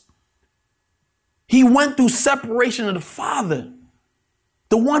cross. He went through separation of the Father,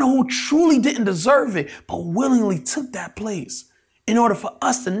 the one who truly didn't deserve it, but willingly took that place in order for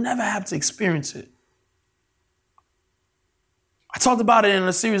us to never have to experience it. I talked about it in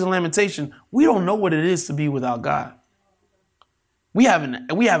a series of Lamentations. We don't know what it is to be without God. We haven't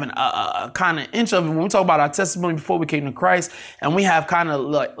a kind of inch of it when we talk about our testimony before we came to Christ, and we have kind of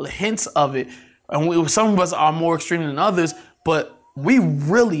like hints of it. And some of us are more extreme than others, but we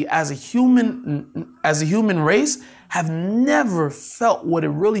really, as a human race, have never felt what it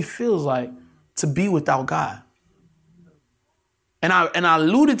really feels like to be without God. And I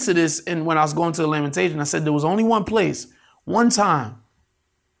alluded to this when I was going to the Lamentation. I said there was only one place, one time,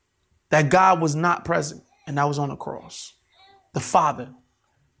 that God was not present, and that was on the cross. The Father.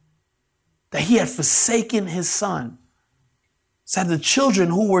 That he had forsaken his Son. So that the children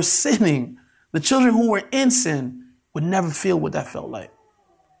who were sinning, the children who were in sin, would never feel what that felt like.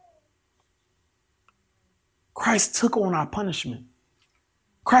 Christ took on our punishment.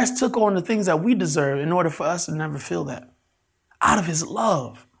 Christ took on the things that we deserve in order for us to never feel that. Out of his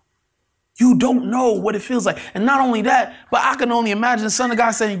love. You don't know what it feels like. And not only that, but I can only imagine the Son of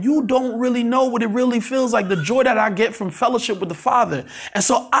God saying, you don't really know what it really feels like, the joy that I get from fellowship with the Father. And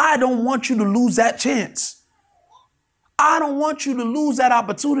so I don't want you to lose that chance. I don't want you to lose that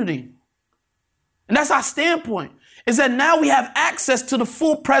opportunity. And that's our standpoint, is that now we have access to the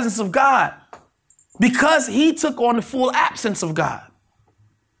full presence of God. because he took on the full absence of God.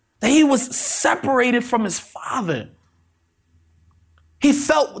 That he was separated from his Father. He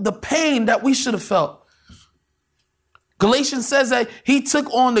felt the pain that we should have felt. Galatians says that he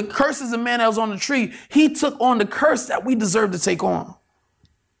took on the curses of man that was on the tree. He took on the curse that we deserve to take on.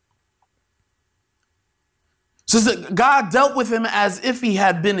 So that God dealt with him as if he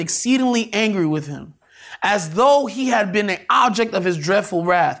had been exceedingly angry with him, as though he had been an object of his dreadful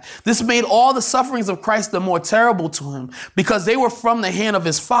wrath. This made all the sufferings of Christ the more terrible to him, because they were from the hand of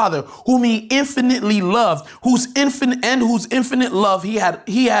his Father, whom he infinitely loved, whose infinite love he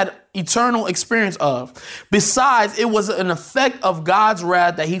had eternal experience of. Besides, it was an effect of God's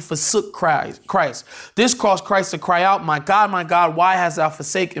wrath that he forsook Christ. This caused Christ to cry out, my God, why hast thou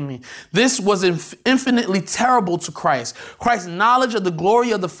forsaken me? This was infinitely terrible to Christ. Christ's knowledge of the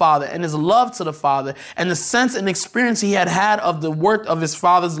glory of the Father and his love to the Father and the sense and experience he had had of the work of his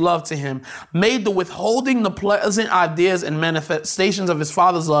Father's love to him made the withholding the pleasant ideas and manifestations of his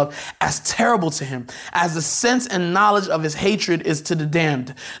Father's love as terrible to him as the sense and knowledge of his hatred is to the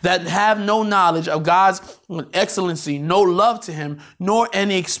damned, that have no knowledge of God's excellency, no love to him, nor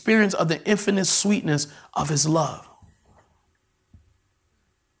any experience of the infinite sweetness of his love.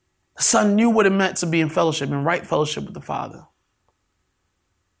 The Son knew what it meant to be in fellowship, in right fellowship with the Father.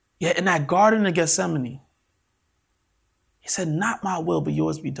 Yet in that Garden of Gethsemane, he said, not my will, but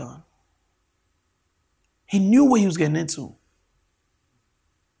yours be done. He knew what he was getting into.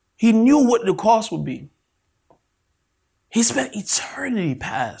 He knew what the cost would be. He spent eternity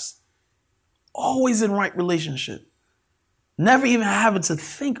past, always in right relationship, never even having to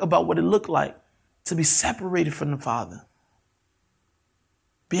think about what it looked like to be separated from the Father.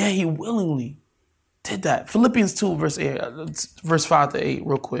 But yet he willingly did that. Philippians 2, verse 5 to 8,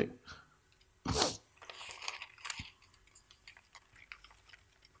 real quick.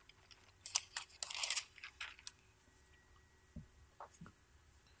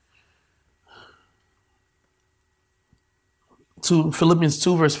 Philippians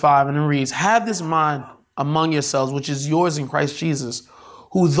 2, verse 5, and it reads, have this mind among yourselves, which is yours in Christ Jesus,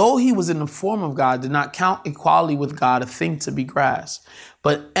 who though he was in the form of God, did not count equality with God a thing to be grasped,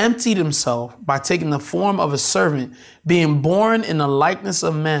 but emptied himself by taking the form of a servant, being born in the likeness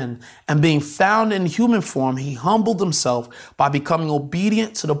of men, and being found in human form, he humbled himself by becoming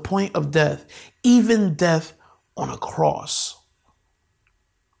obedient to the point of death, even death on a cross.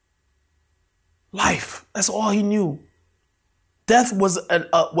 Life, that's all he knew. Death was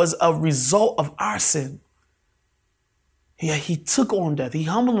a result of our sin. Yeah, he took on death. He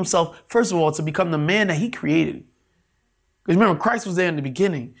humbled himself, first of all, to become the man that he created. Because remember, Christ was there in the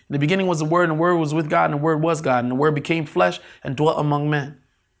beginning. In the beginning was the Word, and the Word was with God, and the Word was God, and the Word became flesh and dwelt among men.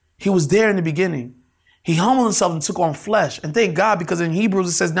 He was there in the beginning. He humbled himself and took on flesh. And thank God, because in Hebrews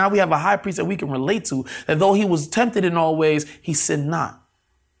it says, now we have a high priest that we can relate to, that though he was tempted in all ways, he sinned not.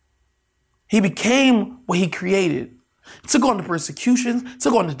 He became what he created. Took on the persecutions,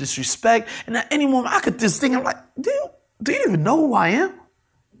 took on the disrespect. And at any moment, I could just think, I'm like, do you even know who I am?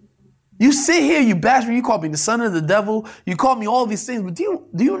 You sit here, you bash me, you call me the son of the devil, you call me all these things, but do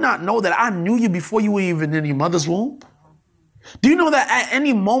you not know that I knew you before you were even in your mother's womb? Do you know that at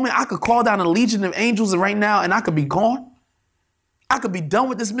any moment I could call down a legion of angels right now and I could be gone? I could be done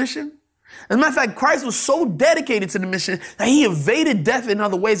with this mission? As a matter of fact, Christ was so dedicated to the mission that he evaded death in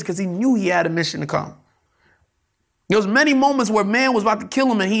other ways because he knew he had a mission to come. There was many moments where man was about to kill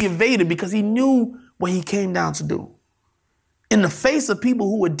him and he evaded because he knew what he came down to do. In the face of people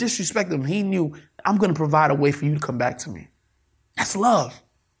who would disrespect him, he knew, I'm going to provide a way for you to come back to me. That's love.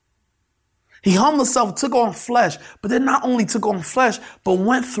 He humbled himself, took on flesh, but then not only took on flesh, but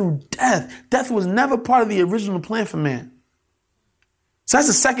went through death. Death was never part of the original plan for man. So that's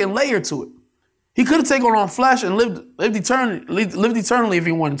a second layer to it. He could have taken on flesh and lived eternally if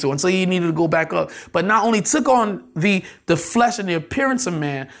he wanted to, until he needed to go back up. But not only took on the flesh and the appearance of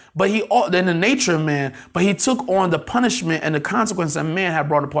man, but then the nature of man, but he took on the punishment and the consequence that man had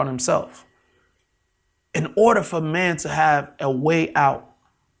brought upon himself. In order for man to have a way out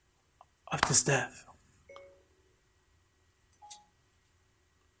of this death.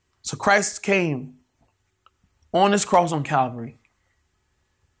 So Christ came on this cross on Calvary.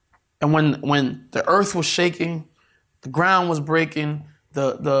 And when the earth was shaking, the ground was breaking,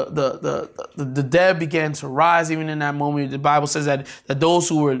 the dead began to rise. Even in that moment, the Bible says that those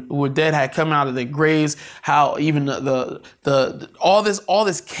who were dead had come out of their graves. How even all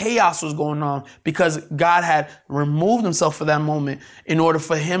this chaos was going on because God had removed himself for that moment in order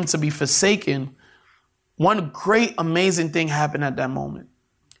for him to be forsaken. One great, amazing thing happened at that moment.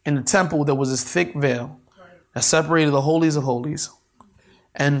 In the temple, there was this thick veil that separated the holies of holies.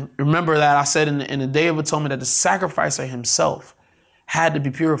 And remember that I said in the Day of Atonement that the sacrificer himself had to be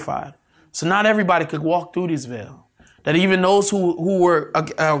purified. So not everybody could walk through this veil. That even those who were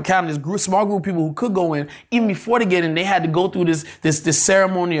counted this small group of people who could go in, even before they get in, they had to go through this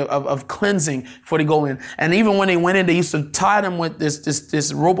ceremony of cleansing before they go in. And even when they went in, they used to tie them with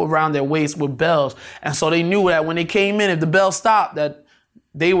this rope around their waist with bells. And so they knew that when they came in, if the bell stopped, that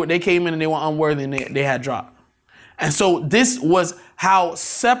they came in and they were unworthy and they had dropped. And so this was how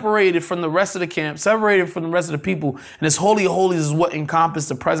separated from the rest of the camp, separated from the rest of the people. And this Holy of Holies is what encompassed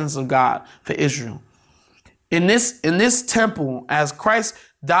the presence of God for Israel. In this temple, as Christ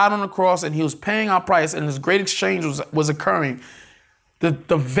died on the cross and he was paying our price and this great exchange was occurring,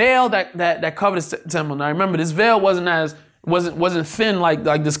 the veil that covered this temple. Now remember, this veil wasn't thin like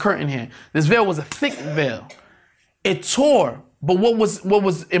this curtain here. This veil was a thick veil. It tore. But what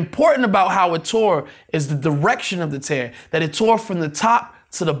was important about how it tore is the direction of the tear, that it tore from the top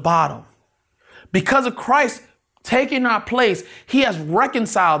to the bottom. Because of Christ taking our place, he has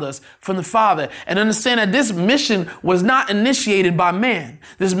reconciled us from the Father. And understand that this mission was not initiated by man.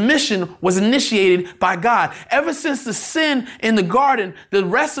 This mission was initiated by God. Ever since the sin in the garden, the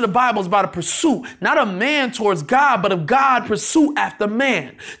rest of the Bible is about a pursuit, not of man towards God, but of God pursuit after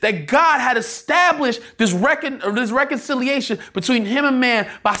man. That God had established this reconciliation between him and man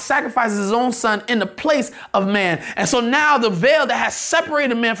by sacrificing his own son in the place of man. And so now the veil that has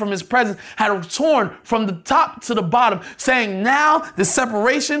separated man from his presence had torn from the top to the bottom, saying now this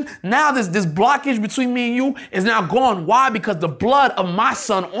separation, now this blockage between me and you is now gone. Why? Because the blood of my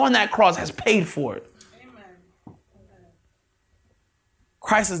son on that cross has paid for it. Amen.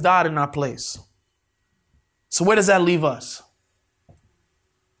 Christ has died in our place. So where does that leave us?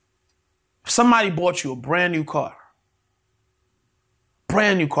 If somebody bought you a brand new car,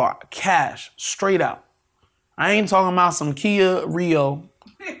 cash, straight out. I ain't talking about some Kia Rio,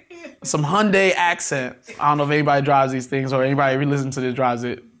 some Hyundai Accent. I don't know if anybody drives these things or anybody who listens to this drives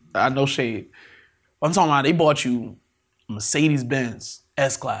it. I know shade. I'm talking about they bought you a Mercedes-Benz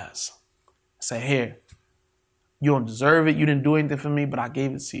S-Class. Say, here, you don't deserve it. You didn't do anything for me, but I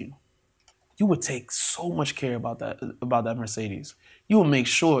gave it to you. You would take so much care about that Mercedes. You would make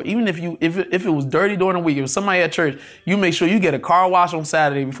sure, even if it was dirty during the week, if somebody at church, you make sure you get a car wash on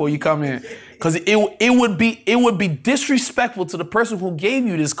Saturday before you come in, because it would be disrespectful to the person who gave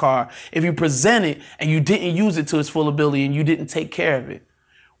you this car if you present it and you didn't use it to its full ability and you didn't take care of it.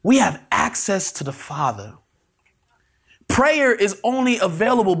 We have access to the Father. Prayer is only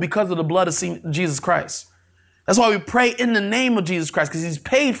available because of the blood of Jesus Christ. That's why we pray in the name of Jesus Christ, because he's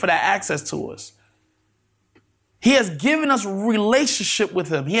paid for that access to us. He has given us relationship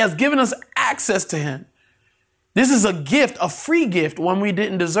with him. He has given us access to him. This is a gift, a free gift, when we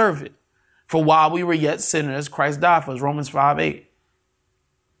didn't deserve it. For while we were yet sinners, Christ died for us, Romans 5:8.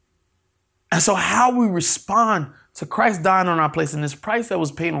 And so how we respond to Christ dying on our place and this price that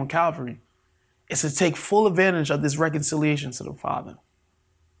was paid on Calvary is to take full advantage of this reconciliation to the Father.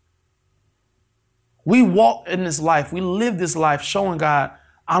 We walk in this life, we live this life showing God,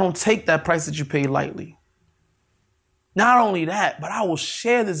 I don't take that price that you paid lightly. Not only that, but I will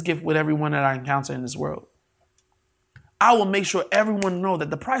share this gift with everyone that I encounter in this world. I will make sure everyone knows that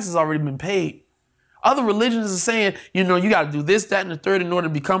the price has already been paid. Other religions are saying, you got to do this, that, and the third in order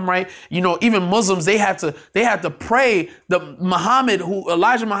to become right. Even Muslims, they have to pray. Elijah Muhammad,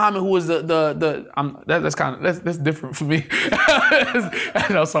 who was that's different for me.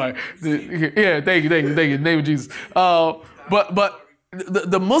 No, sorry. Yeah, thank you. In the name of Jesus. But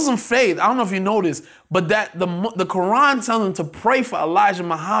the Muslim faith, I don't know if you know this, but that the Quran tells them to pray for Elijah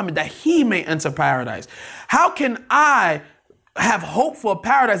Muhammad that he may enter paradise. How can I have hope for a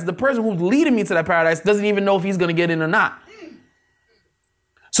paradise? The person who's leading me to that paradise doesn't even know if he's going to get in or not.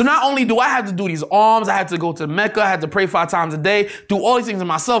 So not only do I have to do these alms, I have to go to Mecca, I have to pray 5 times a day, do all these things to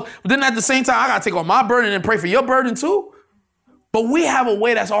myself, but then at the same time, I got to take on my burden and pray for your burden too. But we have a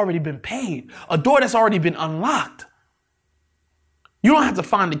way that's already been paid, a door that's already been unlocked. You don't have to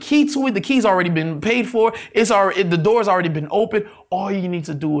find the key to it. The key's already been paid for. The door's already been opened. All you need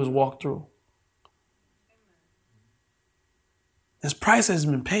to do is walk through. This price has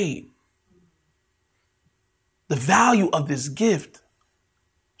been paid. The value of this gift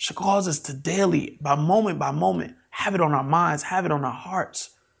should cause us to daily, by moment, have it on our minds, have it on our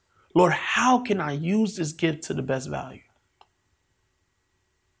hearts. Lord, how can I use this gift to the best value?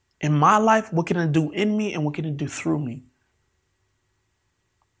 In my life, what can it do in me and what can it do through me?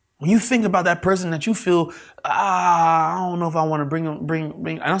 When you think about that person that you feel, I don't know if I want to bring,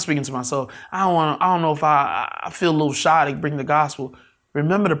 and I'm speaking to myself. I don't know if I feel a little shy to bring the gospel.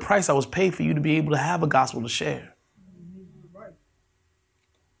 Remember the price that was paid for you to be able to have a gospel to share.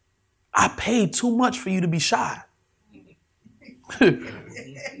 I paid too much for you to be shy.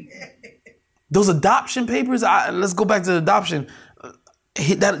 Those adoption papers, let's go back to the adoption.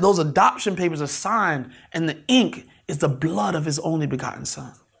 Those adoption papers are signed, and the ink is the blood of his only begotten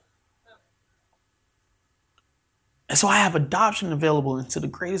son. And so I have adoption available into the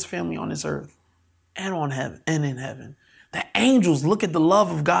greatest family on this earth and on heaven and in heaven. The angels look at the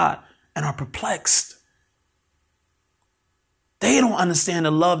love of God and are perplexed. They don't understand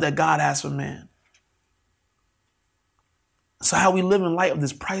the love that God has for man. So how we live in light of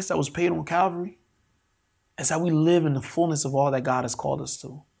this price that was paid on Calvary is how we live in the fullness of all that God has called us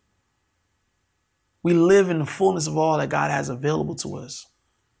to. We live in the fullness of all that God has available to us.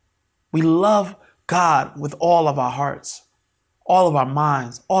 We love God with all of our hearts, all of our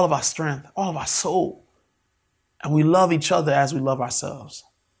minds, all of our strength, all of our soul. And we love each other as we love ourselves.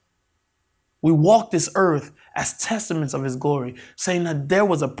 We walk this earth as testaments of his glory, saying that there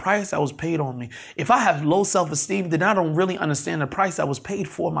was a price that was paid on me. If I have low self-esteem, then I don't really understand the price that was paid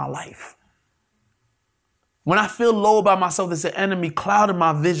for my life. When I feel low about myself, it's the enemy clouding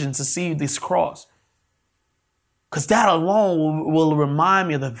my vision to see this cross. Because that alone will remind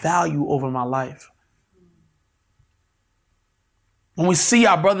me of the value over my life. When we see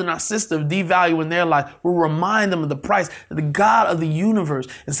our brother and our sister devaluing their life, we'll remind them of the price that the God of the universe,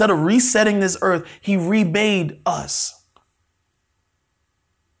 instead of resetting this earth, he remade us.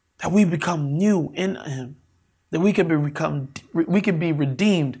 That we become new in him. That we can be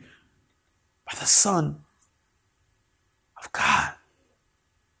redeemed by the Son of God.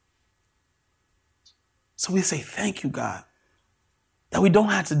 So we say, thank you, God, that we don't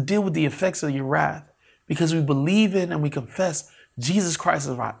have to deal with the effects of your wrath because we believe in and we confess Jesus Christ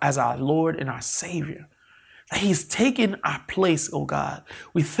as our Lord and our Savior. That he's taken our place, oh God.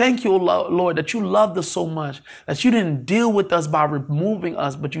 We thank you, oh Lord, that you loved us so much, that you didn't deal with us by removing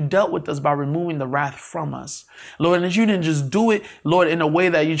us, but you dealt with us by removing the wrath from us. Lord, and that you didn't just do it, Lord, in a way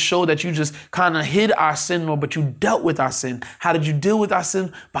that you showed that you just kind of hid our sin, Lord, but you dealt with our sin. How did you deal with our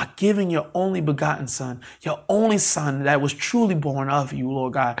sin? By giving your only begotten son, your only son that was truly born of you,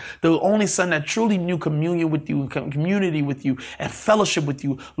 Lord God. The only son that truly knew communion with you, community with you, and fellowship with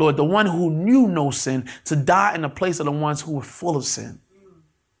you, Lord, the one who knew no sin, to die in the place of the ones who were full of sin.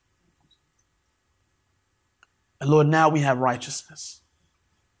 And Lord, now we have righteousness.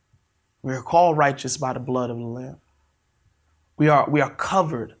 We are called righteous by the blood of the Lamb. We are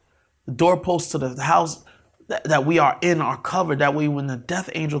covered. The doorposts to the house that we are in are covered. That way, when the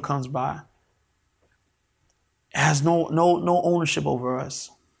death angel comes by, it has no ownership over us.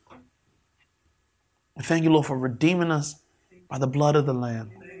 We thank you, Lord, for redeeming us by the blood of the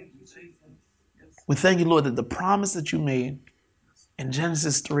Lamb. We thank you, Lord, that the promise that you made in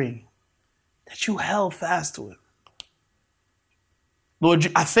Genesis 3, that you held fast to it. Lord,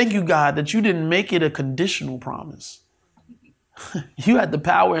 I thank you, God, that you didn't make it a conditional promise. You had the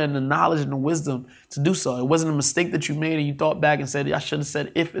power and the knowledge and the wisdom to do so. It wasn't a mistake that you made and you thought back and said, I should have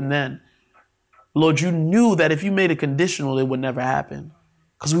said if and then. Lord, you knew that if you made it conditional, it would never happen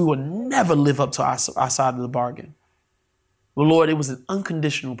because we would never live up to our side of the bargain. But Lord, it was an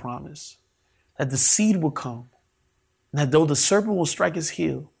unconditional promise. That the seed will come, and that though the serpent will strike his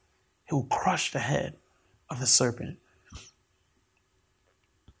heel, he will crush the head of the serpent.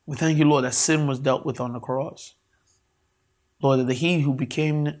 We thank you, Lord, that sin was dealt with on the cross. Lord, that he who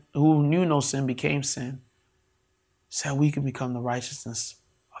knew no sin became sin, so that we can become the righteousness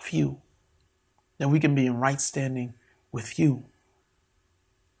of you, that we can be in right standing with you.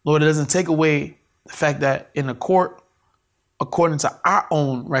 Lord, it doesn't take away the fact that in a court, according to our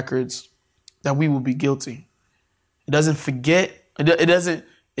own records, that we will be guilty. It doesn't forget, it doesn't,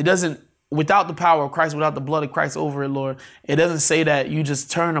 without the power of Christ, without the blood of Christ over it, Lord, it doesn't say that you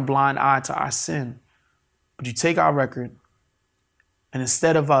just turn a blind eye to our sin, but you take our record and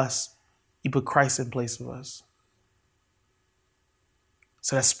instead of us, you put Christ in place of us.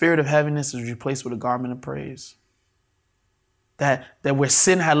 So that spirit of heaviness is replaced with a garment of praise. That where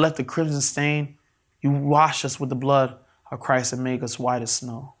sin had left a crimson stain, you wash us with the blood of Christ and make us white as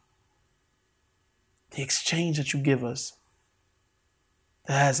snow. The exchange that you give us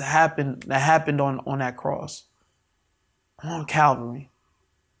that happened on that cross, on Calvary.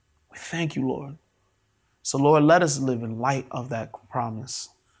 We thank you, Lord. So, Lord, let us live in light of that promise.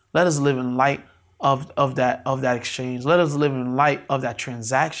 Let us live in light of that exchange. Let us live in light of that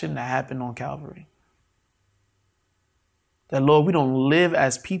transaction that happened on Calvary. That, Lord, we don't live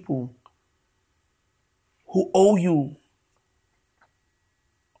as people who owe you.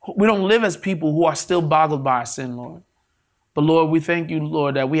 We don't live as people who are still boggled by our sin, Lord. But Lord, we thank you,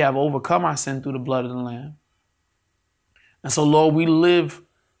 Lord, that we have overcome our sin through the blood of the Lamb. And so, Lord, we live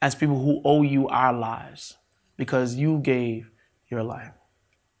as people who owe you our lives because you gave your life.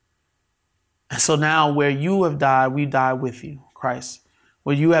 And so now where you have died, we die with you, Christ.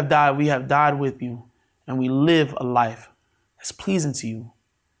 Where you have died, we have died with you, and we live a life that's pleasing to you.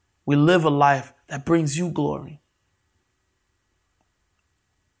 We live a life that brings you glory.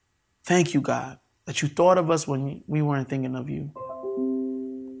 Thank you, God, that you thought of us when we weren't thinking of you.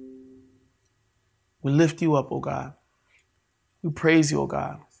 We lift you up, oh God. We praise you, oh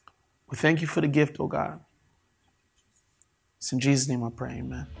God. We thank you for the gift, oh God. It's in Jesus' name I pray,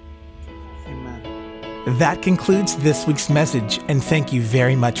 amen. Amen. That concludes this week's message, and thank you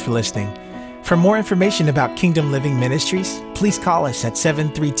very much for listening. For more information about Kingdom Living Ministries, please call us at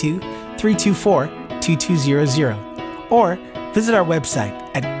 732-324-2200 or visit our website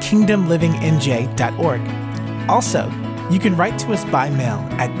at kingdomlivingnj.org. Also, you can write to us by mail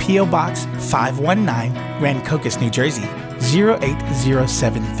at P.O. Box 519, Rancocas, New Jersey,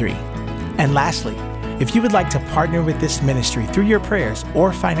 08073. And lastly, if you would like to partner with this ministry through your prayers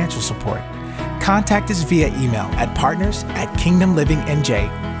or financial support, contact us via email at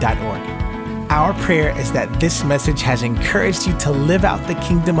partners@kingdomlivingnj.org. Our prayer is that this message has encouraged you to live out the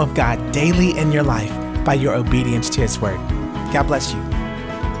kingdom of God daily in your life by your obedience to His word. God bless you.